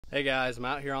Hey guys, I'm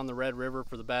out here on the Red River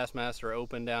for the Bassmaster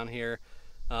Open down here.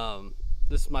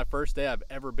 This is my first day I've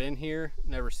ever been here.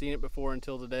 Never seen it before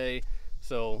until today,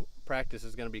 so practice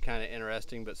is going to be kind of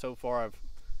interesting. But so far I've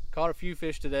caught a few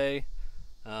fish today.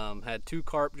 Had 2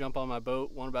 carp jump on my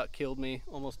boat. One about killed me,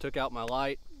 almost took out my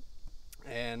light,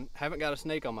 and haven't got a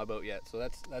snake on my boat yet. So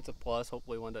that's a plus.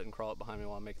 Hopefully one doesn't crawl up behind me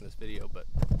while I'm making this video. But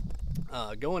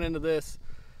going into this,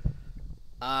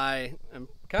 I am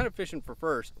kind of fishing for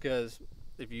first, because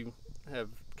if you have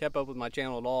kept up with my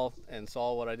channel at all and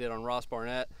saw what I did on Ross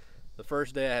Barnett, the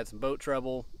first day I had some boat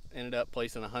trouble, ended up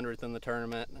placing 100th in the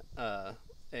tournament,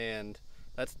 and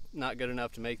that's not good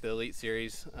enough to make the Elite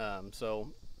Series.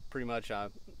 So pretty much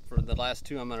for the last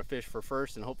 2 I'm going to fish for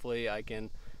first, and hopefully I can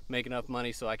make enough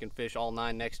money so I can fish all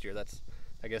 9 next year. That's,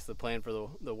 I guess, the plan for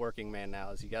the working man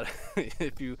now, is you gotta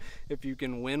if you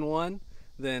can win one,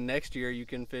 then next year you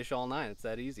can fish all 9. It's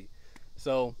that easy.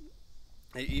 So,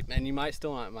 and you might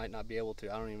not be able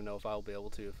to. I don't even know if I'll be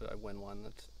able to if I win one.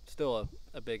 That's still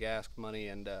a big ask, money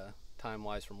and time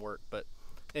wise from work. But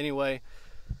anyway,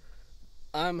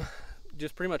 I'm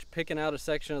just pretty much picking out a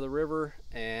section of the river,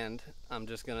 and I'm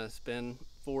just gonna spend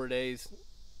 4 days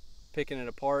picking it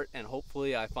apart, and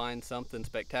hopefully I find something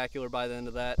spectacular by the end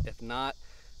of that. If not,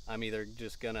 I'm either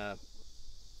just gonna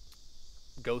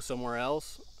go somewhere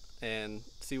else and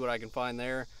see what I can find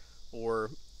there, or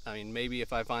I mean, maybe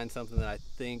if I find something that I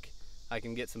think I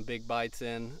can get some big bites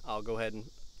in, I'll go ahead and,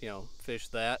 fish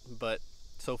that. But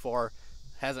so far,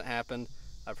 hasn't happened.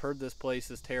 I've heard this place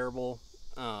is terrible.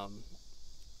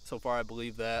 So far, I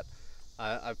believe that.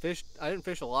 I didn't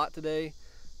fish a lot today.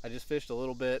 I just fished a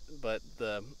little bit, but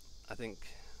I think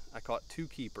I caught 2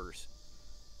 keepers.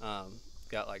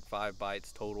 Got like 5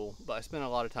 bites total. But I spent a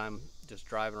lot of time just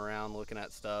driving around, looking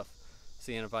at stuff,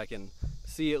 seeing if I can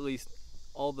see at least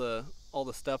all the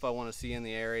stuff I want to see in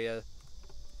the area,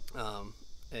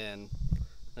 and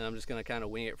I'm just going to kind of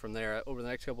wing it from there. Over the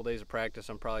next couple of days of practice,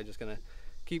 I'm probably just going to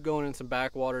keep going in some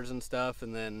backwaters and stuff,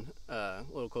 and then a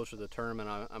little closer to the tournament,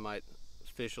 I might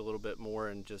fish a little bit more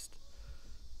and just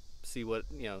see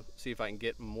see if I can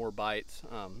get more bites.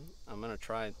 I'm going to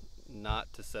try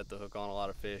not to set the hook on a lot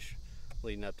of fish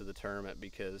leading up to the tournament,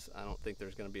 because I don't think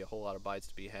there's going to be a whole lot of bites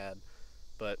to be had.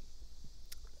 But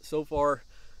so far,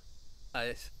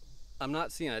 I'm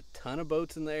not seeing a ton of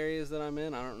boats in the areas that I'm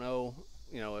in. I don't know,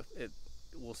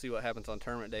 we'll see what happens on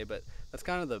tournament day, but that's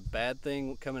kind of the bad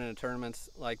thing coming into tournaments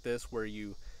like this, where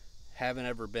you haven't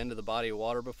ever been to the body of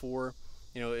water before.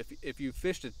 If you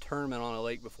fished a tournament on a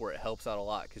lake before, it helps out a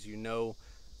lot, because a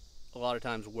lot of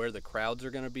times where the crowds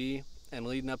are going to be. And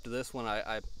leading up to this one,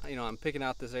 I'm picking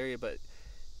out this area, but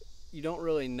you don't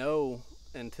really know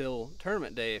until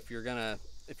tournament day if you're gonna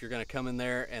come in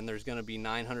there and there's gonna be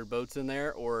 900 boats in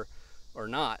there or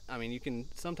not. I mean,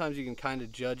 sometimes you can kind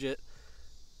of judge it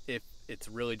if it's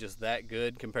really just that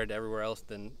good compared to everywhere else.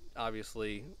 Then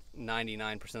obviously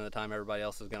 99% of the time everybody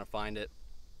else is gonna find it.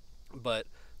 But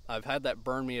I've had that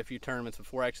burn me a few tournaments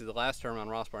before. Actually, the last tournament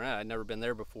on Ross Barnett, I'd never been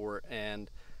there before, and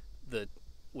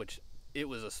it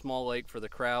was a small lake for the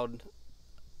crowd.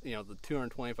 The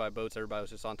 225 boats, everybody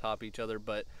was just on top of each other,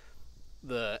 but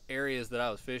the areas that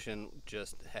I was fishing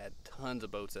just had tons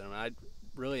of boats in them. I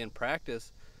really, in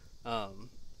practice,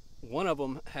 one of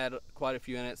them had quite a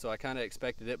few in it, so I kind of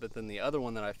expected it, but then the other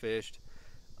one that I fished,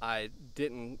 I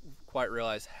didn't quite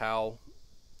realize how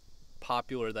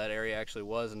popular that area actually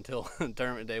was until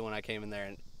tournament day, when I came in there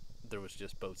and there was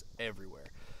just boats everywhere.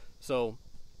 So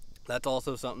that's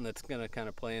also something that's going to kind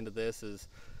of play into this, is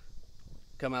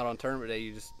come out on tournament day,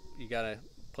 you got to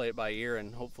play it by ear,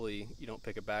 and hopefully you don't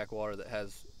pick a backwater that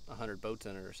has 100 boats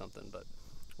in it or something. But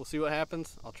we'll see what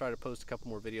happens. I'll try to post a couple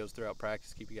more videos throughout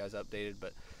practice, keep you guys updated,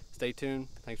 but stay tuned.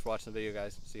 Thanks for watching the video,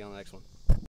 guys. See you on the next one.